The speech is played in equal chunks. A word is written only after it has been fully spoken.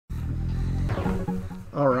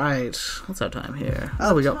Alright. What's our time here?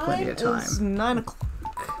 Oh, we got plenty of time. It's 9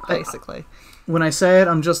 o'clock, basically. When I say it,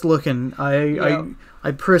 I'm just looking.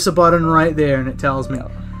 I press a button right there and it tells me.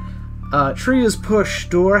 Tree is push,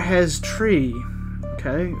 door has tree.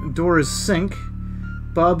 Okay. Door is sink.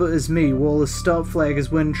 Barber is me. Wall is stop. Flag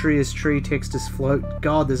is win. Tree is tree. Text is float.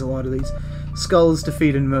 God, there's a lot of these. Skull is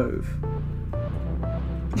defeat and move.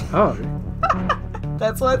 Oh.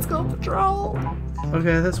 That's why it's called patrol.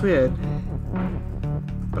 Okay, that's weird.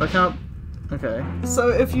 But I can't... Okay. So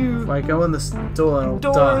if you... If I go in this door, I'll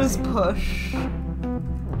door die. is push.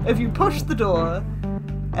 If you push the door,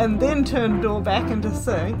 and then turn door back into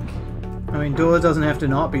sink... I mean, door doesn't have to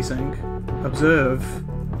not be sink. Observe.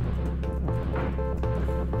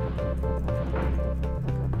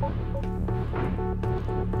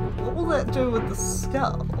 What will that do with the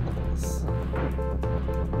skulls?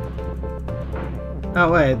 Oh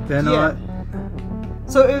wait, they're not...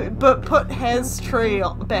 So, but put has tree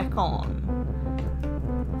back on.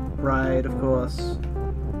 Right, of course.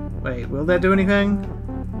 Wait, will that do anything?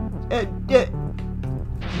 Yes.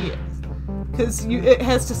 Because it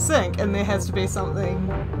has to sink, and there has to be something...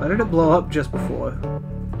 Why did it blow up just before?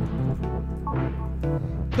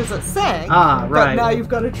 Because it sank, Ah, right. but now you've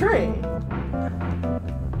got a tree.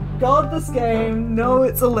 God, this game. No,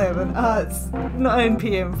 it's 11. It's 9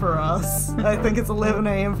 PM for us. I think it's 11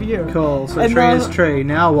 AM for you. Cool, so And tree now- is tree.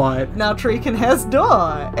 Now what? Now tree has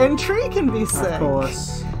door, and tree can be sink. Of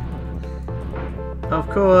course. Of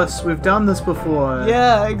course, we've done this before.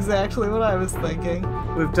 Yeah, exactly what I was thinking.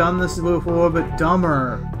 We've done this before, but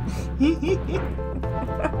dumber.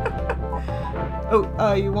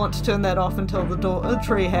 Oh, you want to turn that off until the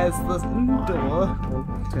tree has the door. We'll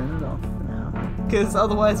turn it off now. Because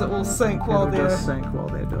otherwise it will sink while It'll they're... just sink while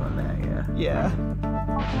they're doing that, yeah. Yeah.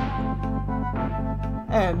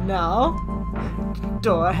 And now...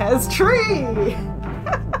 door has tree!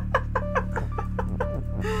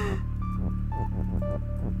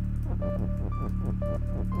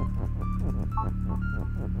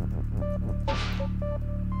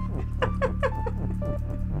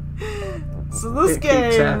 So this It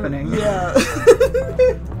game... keeps happening. Yeah.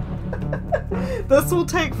 This will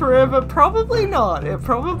take forever. Probably not. It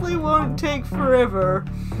probably won't take forever.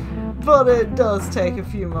 But it does take a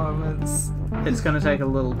few moments. It's gonna take a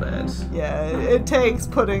little bit. Yeah, it takes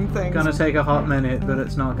putting things... Gonna take a hot minute, but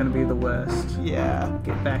it's not gonna be the worst. Yeah.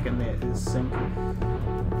 Get back in there, is sink.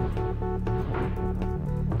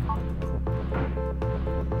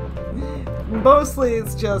 Mostly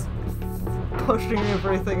it's just pushing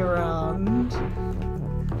everything around.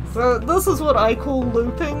 So this is what I call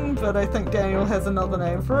looping, but I think Daniel has another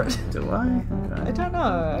name for it. Do I? Okay. I don't know.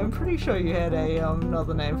 I'm pretty sure you had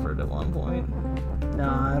another name for it at one point. No,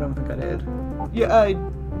 I don't think I did. Yeah,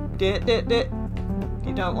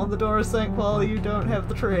 you don't want the door to sink while you don't have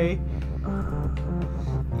the tree.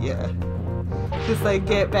 Yeah. Because they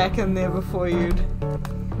get back in there before you'd...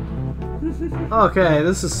 Okay,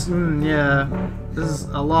 this is, yeah. This is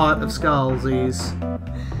a lot of skullsies.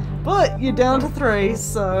 But you're down to 3,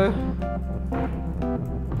 so...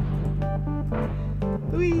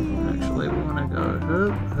 Whee! Actually, we want to go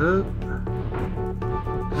hoop, hoop,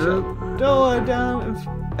 hoop. Door down...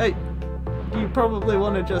 Hey, you probably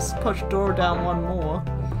want to just push door down one more.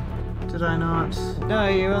 Did I not? No,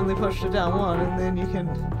 you only pushed it down one, and then you can...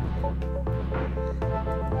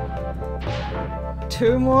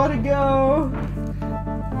 2 more to go!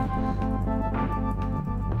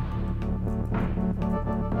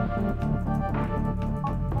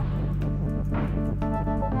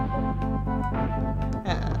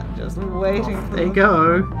 Just waiting for There you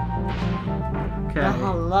go. Okay.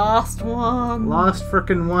 the last one. Last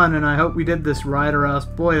frickin' one, and I hope we did this right, or else,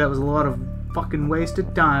 boy, that was a lot of fucking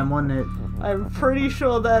wasted time, wasn't it? I'm pretty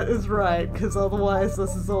sure that is right, because otherwise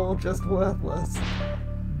this is all just worthless.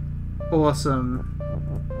 Awesome.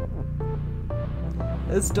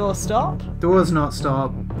 Is door stop? Door's not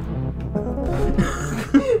stop.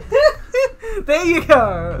 There you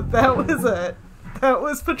go! That was it. That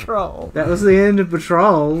was patrol. That was the end of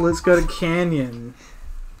patrol. Let's go to canyon.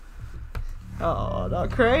 Oh,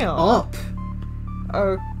 not crayon. Up.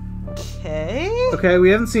 Okay. Okay,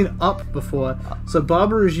 we haven't seen up before. So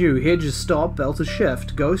Barber is you, Hedge is stop, Belt is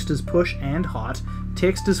shift, Ghost is push and hot,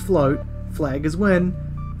 Text is float, Flag is win,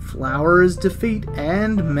 Flower is defeat,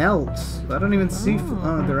 and melt. I don't even see...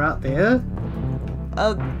 Oh, they're out there?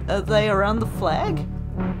 Are they around the flag?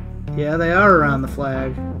 Yeah, they are around the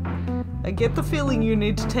flag. I get the feeling you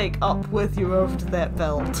need to take up with you over to that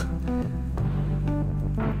belt.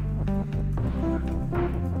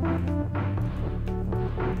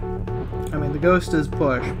 I mean, the Ghost is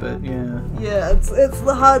push, but yeah. Yeah, it's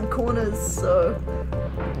the hard corners, so...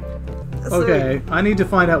 So, Okay, I need to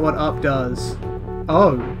find out what up does.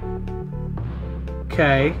 Oh.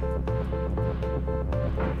 Okay.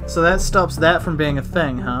 So that stops that from being a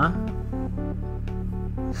thing, huh?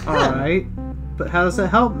 Alright. But how does that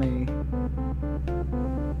help me?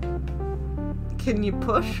 can you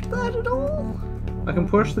push that at all? I can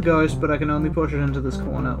push the ghost, but I can only push it into this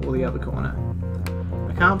corner or the other corner.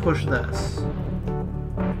 I can't push this.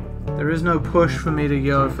 There is no push for me to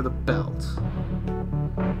go for the belt.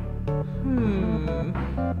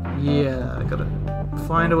 Yeah, I gotta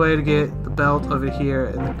find a way to get the belt over here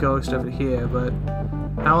and the ghost over here, but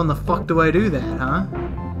how in the fuck do I do that, huh?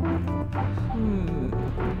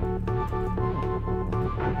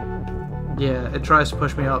 Yeah, it tries to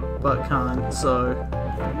push me up, but can't, so...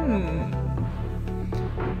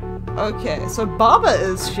 Okay, so Baba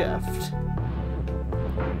is shift.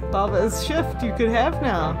 Baba is shift you could have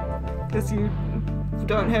now. Because you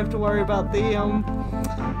don't have to worry about the,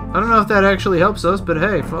 I don't know if that actually helps us, but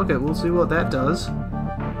hey, fuck it, we'll see what that does.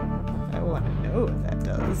 I want to know what that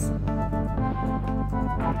does.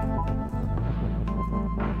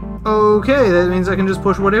 Okay, that means I can just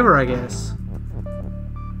push whatever, I guess.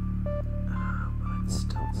 But I'd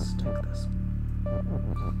still stick this.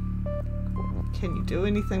 Can you do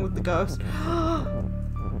anything with the ghost?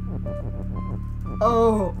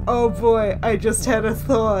 Oh boy, I just had a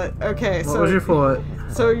thought. Okay, What was your thought?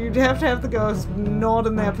 So you'd have to have the ghost not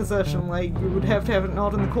in that position, like you would have to have it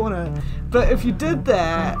not in the corner. But if you did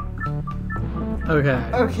that...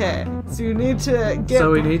 Okay, so you need to get...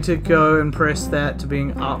 So we need to go and press that to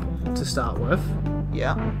being up to start with.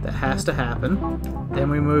 Yeah. That has to happen. Then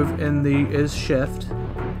we move in the is shift.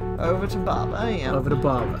 Over to Baba, yeah. Over to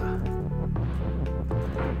Baba.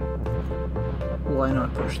 Why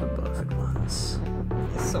not push them both at once?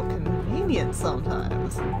 It's so convenient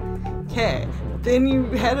sometimes. Okay, then you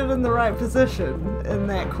had it in the right position in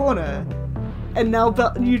that corner, and now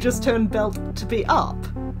you just turn belt to be up.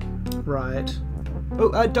 Right.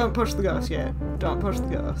 Oh, don't push the ghost yet. Don't push the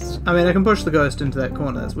ghost. I mean, I can push the ghost into that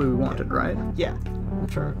corner. That's where we wanted, right? Yeah,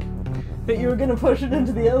 true. But you were gonna push it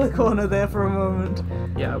into the other corner there for a moment.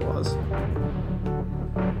 Yeah, I was.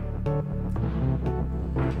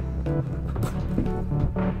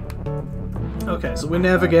 Okay, so we're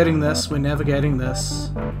navigating this. We're navigating this.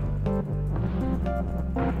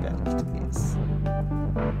 Belt is.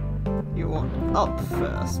 You want up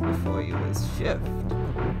first before you use shift.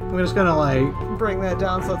 We're just gonna, like, Bring that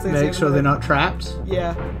down so it's easier. make sure they're not trapped.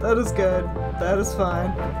 Yeah, that is good. That is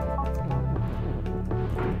fine.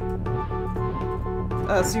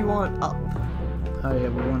 So you want up. Oh yeah,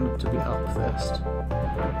 we want it to be up first.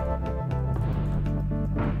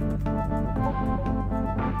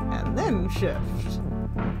 And then shift.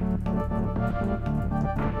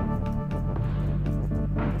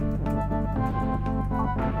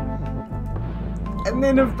 And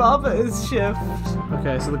then if Baba is shift.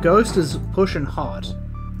 Okay, so the ghost is pushing hot.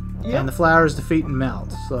 Yep. And the flower is defeat and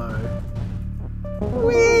melt, so...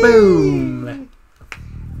 Whee! Boom!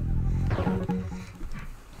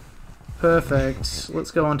 Perfect.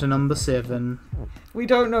 Let's go on to number 7. We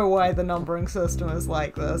don't know why the numbering system is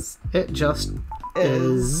like this. It just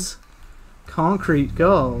is. Concrete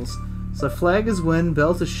goals. So flag is win,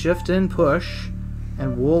 belt is shift in push,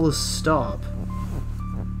 and wall is stop.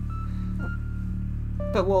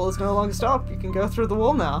 But wall is no longer stop. You can go through the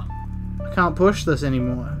wall now. I can't push this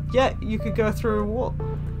anymore. Yeah, you could go through a wall.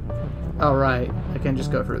 Oh right, I can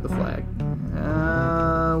just go through the flag.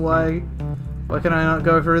 Why can I not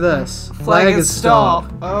go through this? Flag is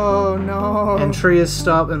stop. Oh no. And tree is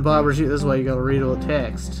stop and Barbara shoot. This is why you gotta read all the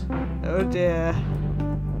text. Oh dear.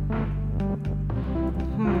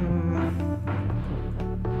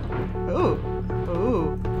 Ooh.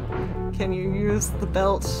 Can you use the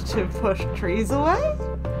belt to push trees away?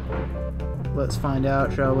 Let's find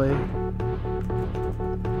out, shall we?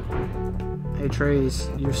 Hey trees,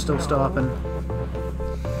 you're still stopping.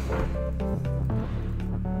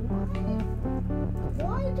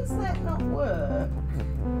 Why does that not work?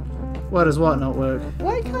 Why does what not work?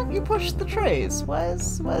 Why can't you push the trees? Why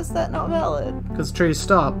is that not valid? Because trees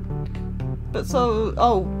stop. But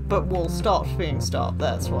but wall stopped being stopped,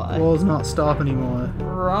 that's why. Wall's not stop anymore.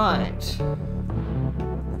 Right.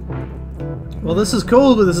 Well, this is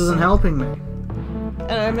cool, but this isn't helping me.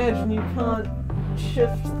 And I imagine you can't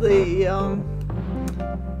shift the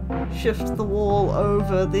wall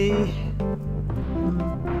over the...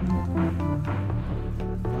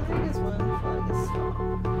 Flag is one, flag is stop.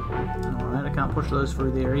 Alright, I can't push those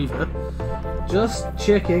through there either. Just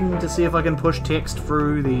checking to see if I can push text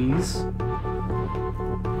through these.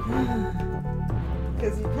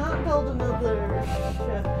 Because you can't build another shift.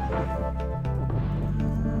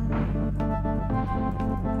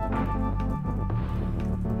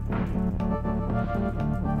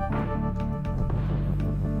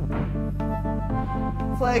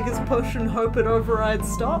 flag is push and hope it overrides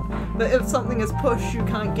stop. But if something is push, you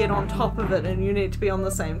can't get on top of it, and you need to be on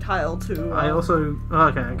the same tile to. I also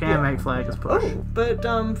okay. I can't make flag as push. Oh, but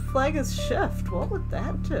flag is shift. What would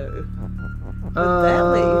that do? Would that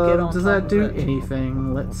let you get on does top that do of it?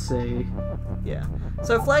 anything? Let's see. Yeah.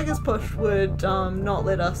 So flag is push would not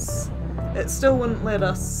let us. It still wouldn't let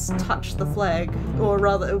us touch the flag, or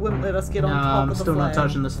rather, it wouldn't let us get on top I'm of the still flag. not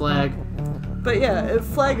touching this flag. But yeah, if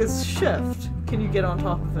flag is shift, can you get on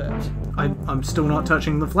top of it? I'm still not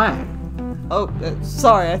touching the flag. Oh,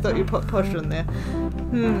 sorry, I thought you put push in there.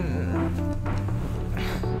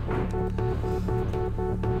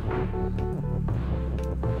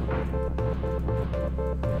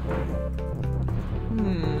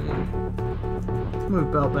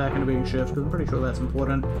 Move belt back into being shift, because I'm pretty sure that's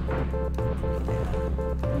important.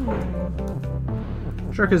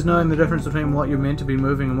 Trick is knowing the difference between what you're meant to be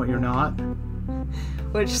moving and what you're not.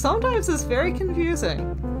 Which sometimes is very confusing.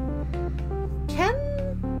 Can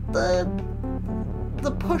the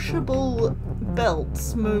pushable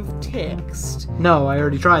belts move text? No, I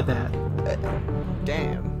already tried that.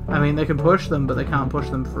 Damn. I mean, they can push them, but they can't push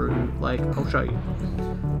them through, like, I'll show you.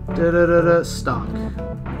 Stock.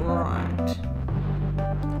 Right.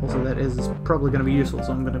 Also, that is probably going to be useful,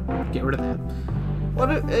 so I'm going to get rid of that.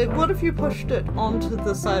 What if you pushed it onto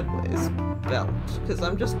the sideways belt? Because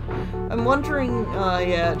I'm wondering,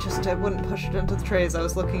 I wouldn't push it into the trays. I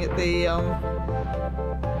was looking at the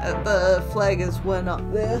flag as one up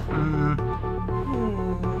there.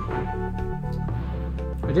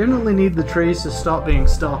 I definitely need the trees to stop being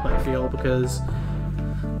stop, I feel, because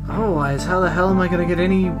otherwise, how the hell am I going to get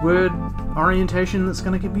any word orientation that's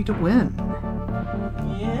going to get me to win?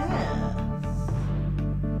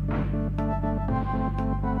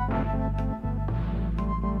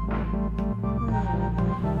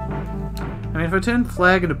 I mean, if I turn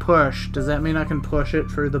flag into push, does that mean I can push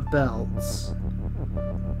it through the belts?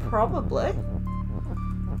 Probably.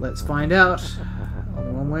 Let's find out.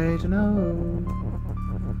 Only one way to know.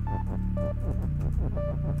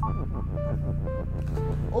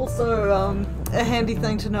 Also, a handy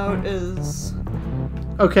thing to note is...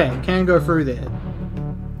 Okay, can go through there.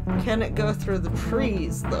 Can it go through the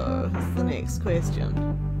trees, though? Is the next question.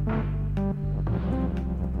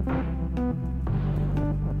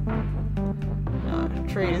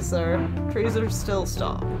 Trees are still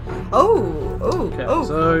stopped. Okay,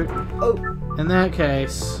 so oh. in that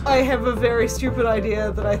case, I have a very stupid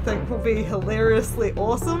idea that I think will be hilariously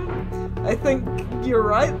awesome. I think you're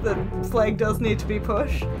right that flag does need to be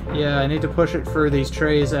pushed. yeah, I need to push it through these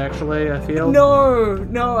trees. Actually, I feel. No,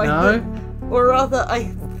 or rather, I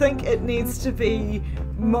think it needs to be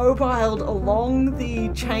mobiled along the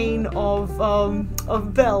chain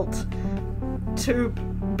of belt to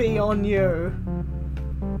be on you.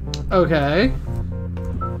 Okay.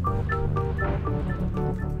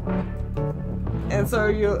 And so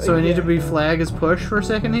you. So I need to be flag as push for a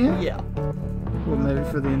second here? Yeah. Well, maybe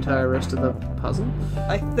for the entire rest of the puzzle?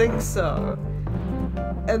 I think so.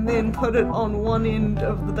 And then put it on one end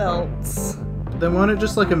of the belts. Then won't it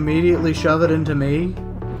just, like, immediately shove it into me?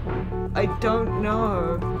 I don't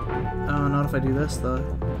know. Oh, not if I do this, though.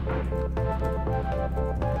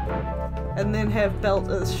 And then have belt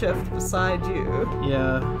as shift beside you.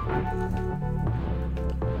 Yeah.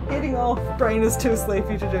 Heading off, brain is too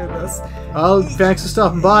sleepy to do this. Oh, thanks for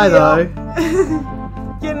stopping by, though.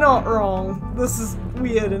 You're not wrong. This is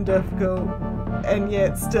weird and difficult, and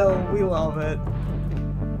yet still, we love it.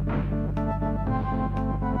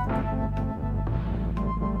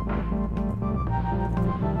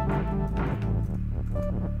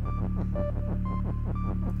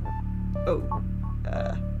 Oh.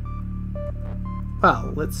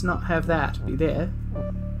 Well, let's not have that be there.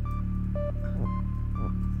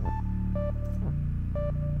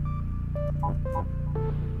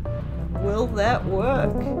 Will that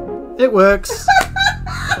work? It works!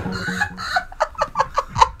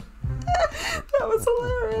 That was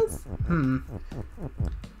hilarious.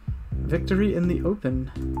 Victory in the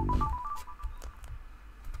open.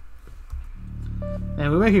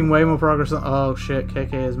 And we're making way more progress on— oh shit,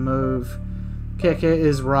 Keke is move. Keke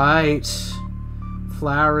is right.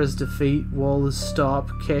 Flower is defeat, wall is stop,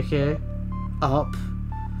 Keke up,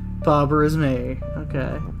 Barbara is me.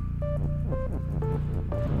 Okay.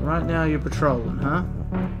 Right now you're patrolling, huh?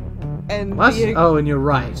 And What? Oh, and you're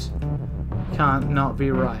right. Can't not be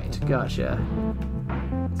right. Gotcha.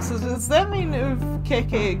 So does that mean if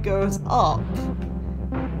Keke goes up,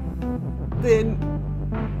 then...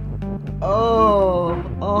 Oh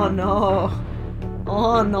no.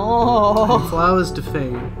 Oh no. Flowers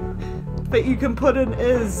defeat. But you can put an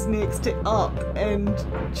is next to up and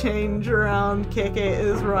change around Keke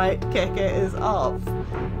is right, Keke is up.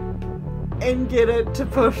 And get it to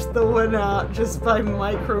push the win out just by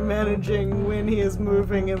micromanaging when he is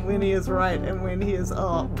moving and when he is right and when he is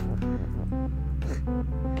up.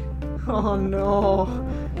 Oh no.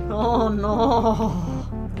 Oh no.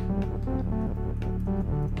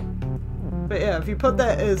 But yeah, if you put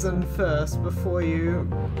that is in first before you...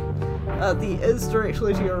 the is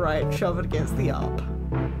directly to your right, shove it against the up.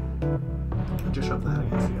 Just shove that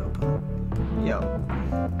against the up, huh? Yep.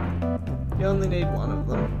 You only need one of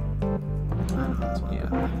them. I know, that's one. Yeah.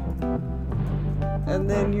 And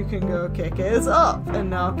then you can go Keke is up, and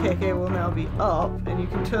now Keke will now be up, and you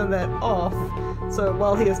can turn that off, so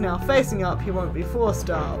while he is now facing up, he won't be forced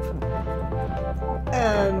up.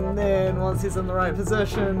 And then once he's in the right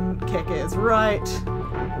position, Keke is right.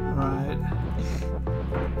 Right.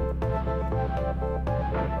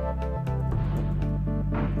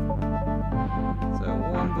 So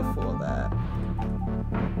one before that.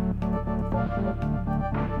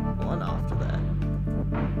 One after that.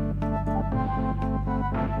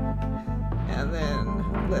 And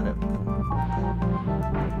then let it...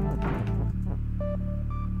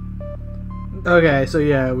 Okay, so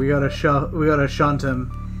yeah, we gotta shunt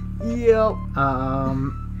him. Yep.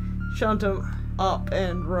 Shunt him up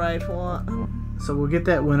and right one. So we'll get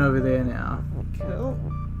that win over there now. Cool.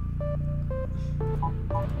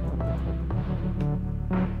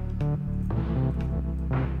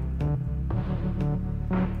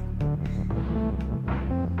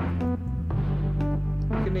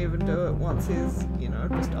 You can even do it once he's, you know,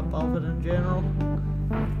 just above it in general.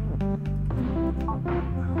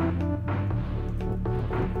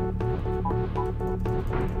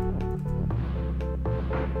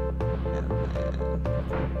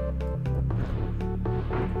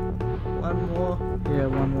 One more. Yeah,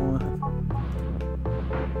 one more.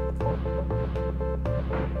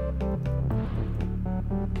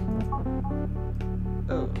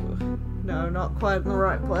 Oh, no, not quite in the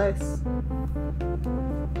right place.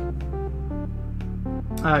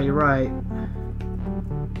 Ah, you're right.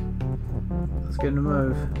 Let's get him to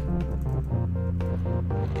move.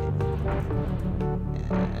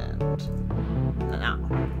 And now.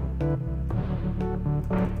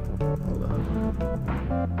 Hold up.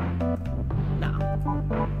 Now.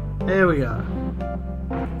 There we go.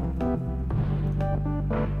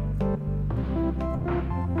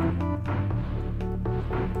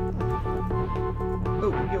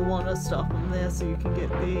 Oh, you'll want to stop him there so you can get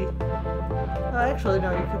the... actually,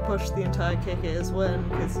 no, you can push the entire Keke as win,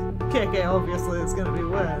 because Keke obviously is going to be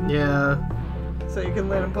win. Yeah, So you can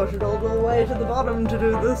let him push it all the way to the bottom to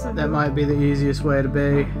do this. And that might be the easiest way to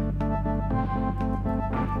be.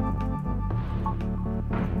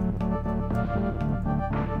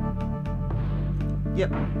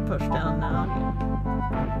 Yep, push down now.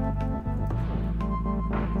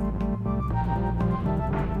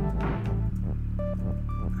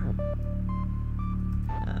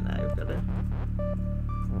 And now you've got it.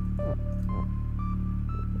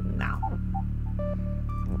 Now.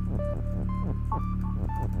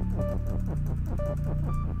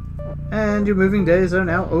 And your moving days are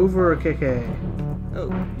now over, Keke.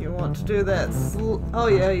 Oh, you want to do that? Oh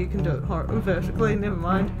yeah, you can do it vertically. Never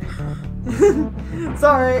mind.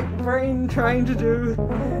 Sorry, brain trying to do.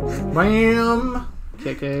 Bam!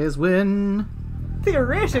 Keke's win.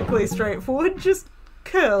 Theoretically straightforward, just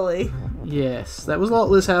curly. Yes, that was a lot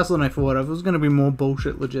less hassle than I thought. It was going to be more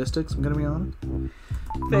bullshit logistics, I'm going to be honest.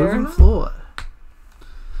 Fair Moving enough. forward.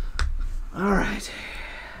 Alright.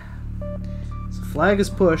 So flag is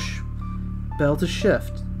push, belt is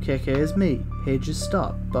shift, Keke is me, Hedge is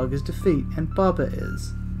stop, Bug is defeat, and Baba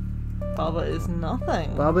is. Baba is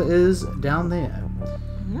nothing. Baba is down there.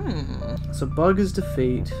 So Bug is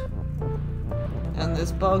defeat. And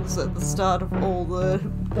there's bugs at the start of all the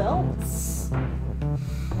belts.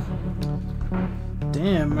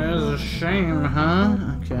 Damn, that's a shame, huh?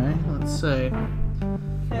 Okay, let's see.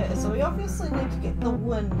 Okay, so we obviously need to get the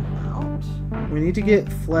win out. We need to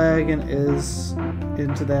get flag and is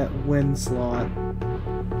into that win slot.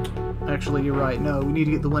 Actually, you're right. No, we need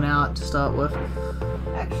to get the win out to start with.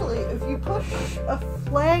 Actually, if you push a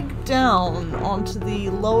flag down onto the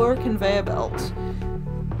lower conveyor belt,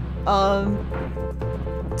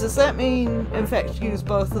 does that mean, in fact, use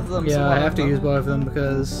both of them? Yeah, I have to use both of them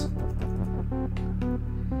because...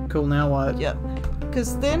 Cool, now what? Yep.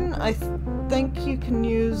 Because then I think you can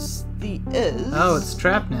use the is. Oh, it's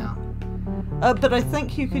trapped now. But I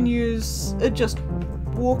think you can use just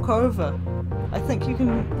walk over. I think you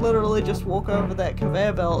can literally just walk over that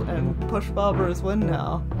conveyor belt and push Barbara's win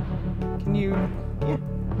now. Can you? Yeah.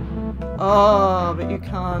 Oh, but you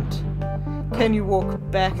can't. Can you walk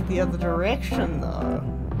back the other direction, though?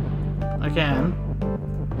 I can.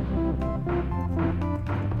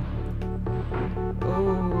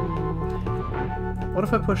 Ooh. What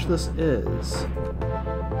if I push this is?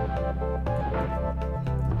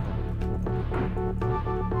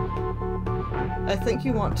 I think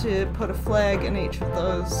you want to put a flag in each of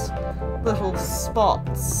those little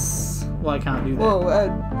spots. Well, I can't do that.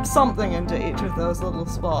 Well, something into each of those little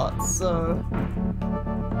spots, so...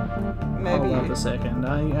 Maybe... Hold up a second.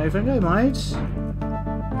 I think I might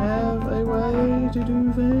have a way to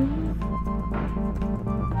do things.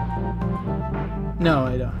 No,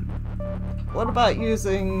 I don't. What about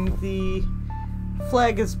using the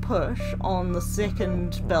flag as push on the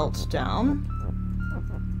second belt down?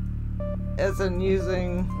 As in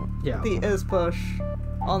using the is push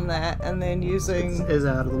on that, and then using... Is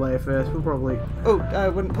out of the way first. We'll probably... Oh, I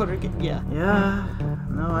wouldn't put it... Yeah. Yeah.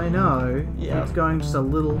 No, I know. Yeah. It's going just a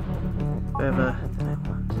little further than I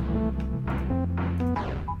want.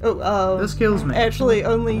 Oh, this kills me. Actually,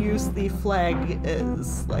 only use the flag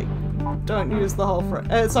is. Like, don't use the whole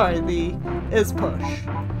phrase. Sorry, the is push.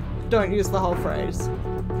 Don't use the whole phrase.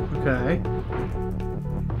 Okay.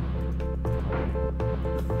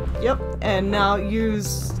 Yep, and now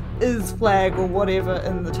use is flag or whatever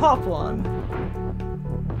in the top one.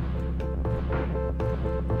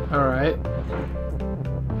 Alright.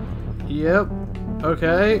 Yep.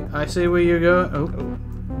 Okay, I see where you're going. Oh,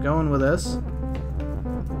 going with this.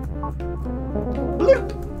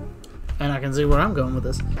 Bloop. And I can see where I'm going with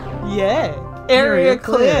this. Yeah. Area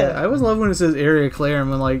clear. I always love when it says area clear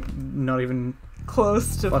and we're like not even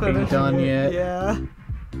close to fucking finishing done it. yet. Yeah.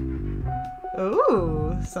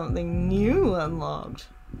 Ooh, something new unlocked.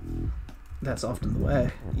 That's often the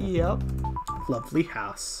way. Yep. Lovely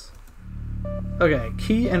house. Okay,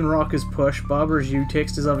 key and rock is push. Barber is U.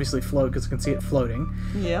 Text is obviously float because I can see it floating.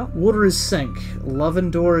 Yep. Water is sink. Love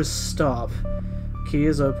and door is stop. Key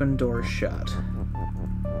is open, door is shut.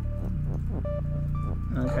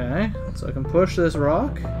 Okay, so I can push this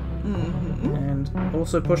rock. Mm-hmm. And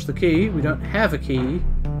also push the key. We don't have a key.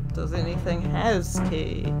 Does anything has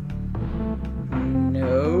key?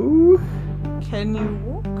 No. Can you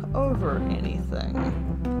walk over anything?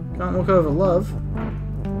 Can't walk over love.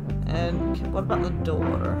 And what about the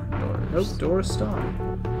door? Nope, door is stop.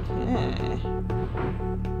 Okay.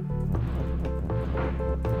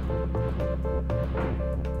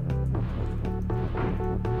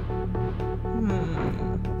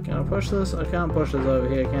 Can I push this? I can't push this over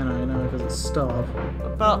here, can I? No, because it's stop.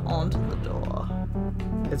 What about onto the door?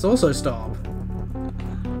 It's also stop.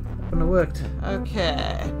 Wouldn't have worked.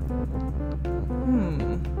 Okay.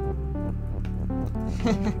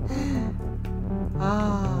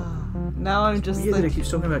 Now I'm just Yeah, thinking... it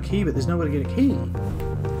keeps talking about key, but there's nowhere to get a key.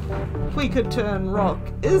 We could turn rock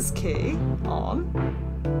is key on.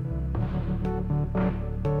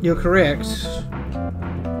 You're correct.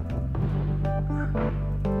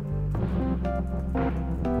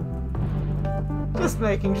 Just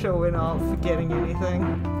making sure we're not forgetting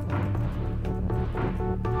anything.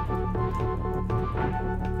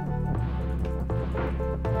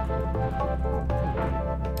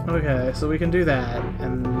 Okay, so we can do that,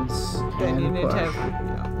 and Then you need push. to have...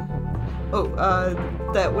 Yeah.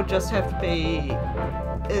 Oh, that would just have to be...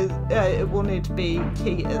 it will need to be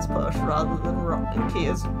key is push rather than rock. Key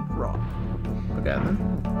is rock. Okay, then.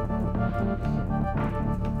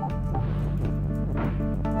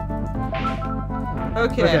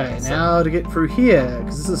 Okay, so, now to get through here,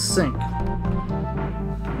 because this is sink.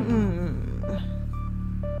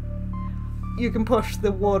 you can push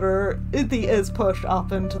the water, the is push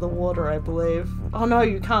up into the water, I believe. Oh no,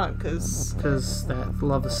 you can't, because... Because that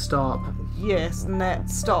love is stop. Yes, and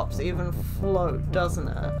that stops even float, doesn't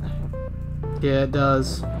it? Yeah, it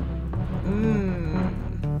does.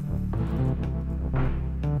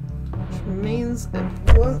 Which means it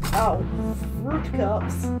was... Ow! Fruit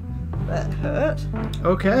cups. That hurt.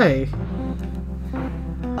 Okay.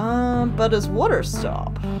 But is water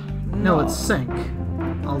stop? No, it's sink.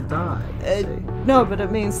 I'll die. No, but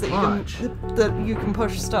it means that you can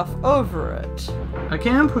push stuff over it. I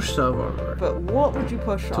can push stuff over it. But what would you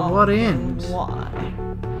push To on? what end? And why?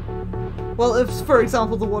 Well, if, for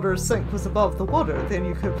example, the water sink was above the water, then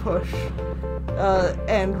you could push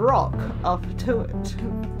and rock up to it.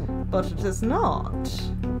 But it is not.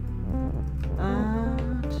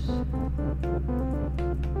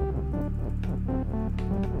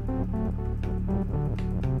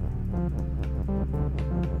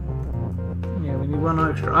 Yeah, we need one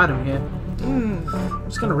extra item here. I'm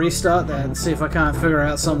just gonna restart that and see if I can't figure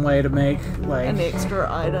out some way to make, like... an extra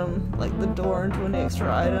item, like the door into an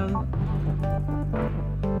extra item.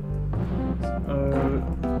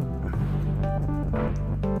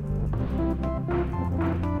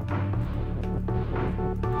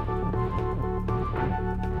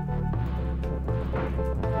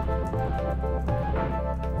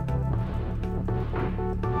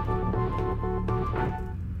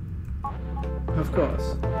 Of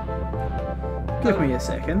course. Give me a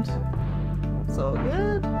second. It's all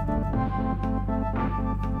good.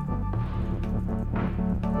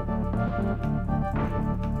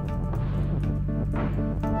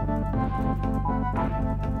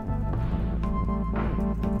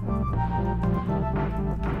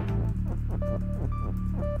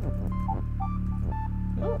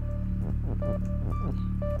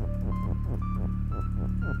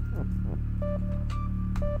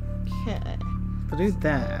 Okay. To do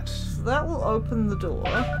that. So that will open the door.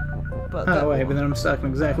 But Oh wait, but then I'm stuck in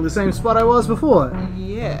exactly the same spot I was before.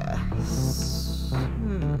 Yes.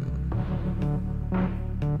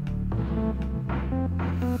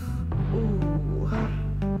 Ooh.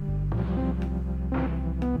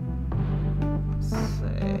 Let's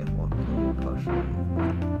see, what can we push in?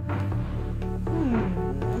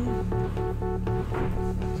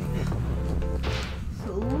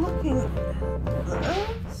 So looking at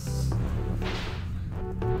this.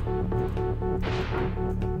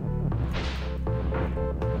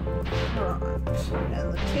 Right, and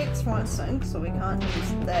the text won't sync, so we can't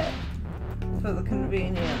use that for the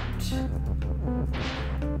convenient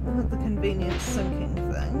syncing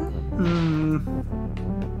thing.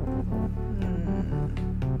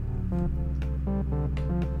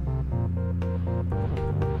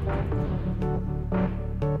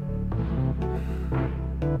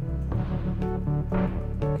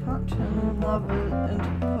 Can't turn lava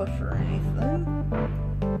into push or anything.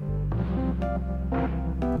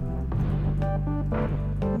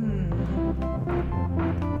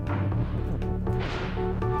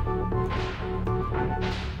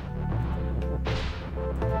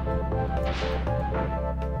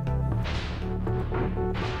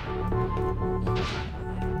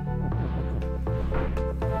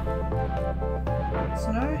 It's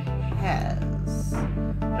no has.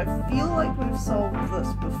 But I feel like we've solved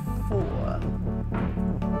this before.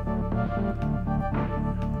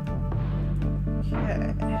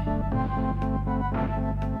 Okay.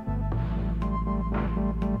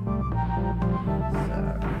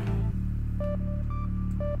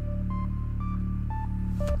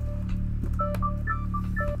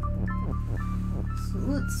 So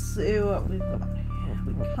let's see what we've got here.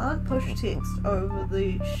 We can't push text over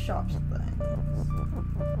the shut things.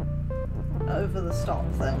 Over the stop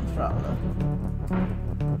things, rather.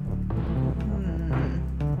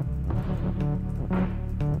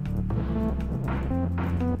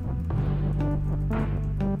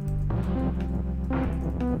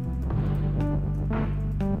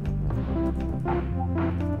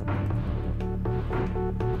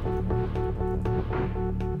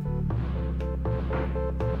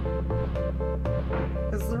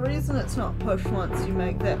 Because the reason it's not push once you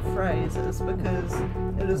make that phrase is because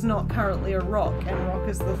it is not currently a rock, and rock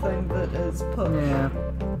is the thing that is push. Yeah.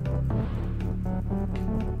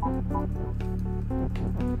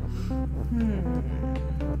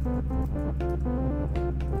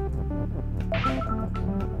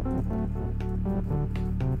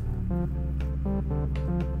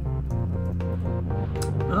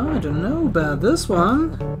 Oh, I don't know about this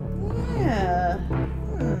one. Yeah.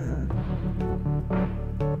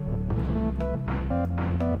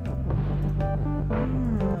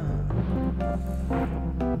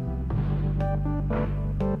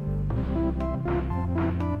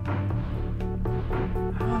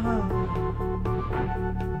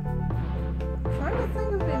 Trying to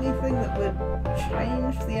think of anything that would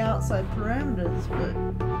change the outside parameters, but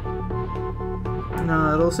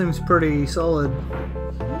No, it all seems pretty solid.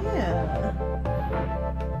 yeah.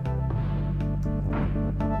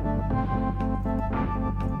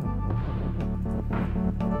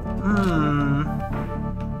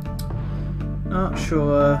 Not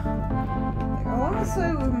sure. I want to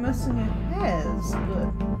say we're missing a has,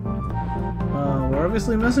 but Well, we're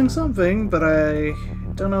obviously missing something, but I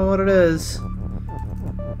don't know what it is.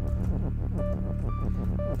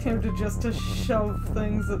 tempted just to shove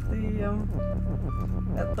things at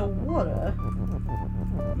the water.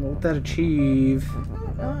 What would that achieve?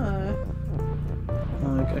 I don't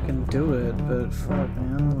know. Like, I can do it, but fuck,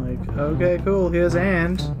 man. Like, okay, cool, here's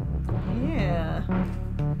and. Yeah.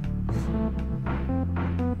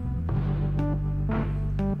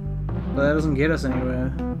 But that doesn't get us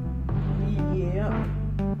anywhere.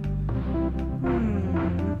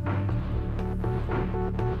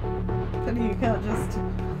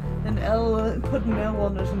 put an L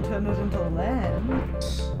on it and turn it into land.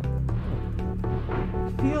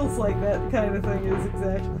 Feels like that kind of thing is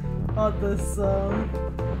exactly what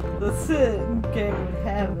this game would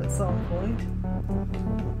have at some point.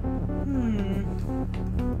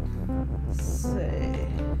 Let's see.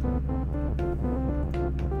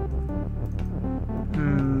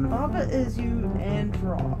 Baba is you and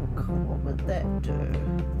Rock. What would that do?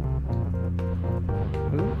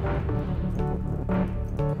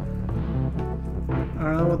 I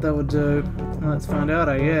don't know what that would do. Let's find out,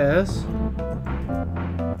 I guess.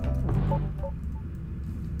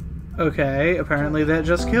 Okay, apparently that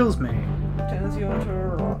just kills me. Turns you into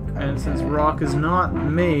a rock. And since Rock is not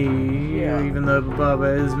me, even though Baba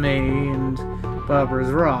is me and Baba is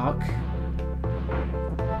Rock.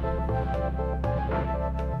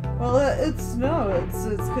 Well, it's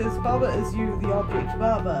because Baba is you, the object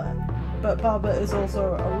Baba, but Baba is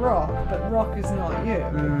also a rock, but Rock is not you.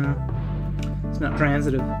 It's not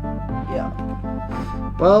transitive. Yeah.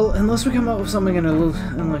 Well, unless we come up with something in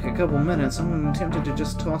like a couple minutes, I'm tempted to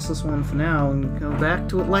just toss this one for now and go back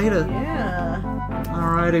to it later. Yeah.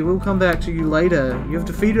 Alrighty, we'll come back to you later. You have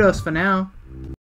defeated us for now.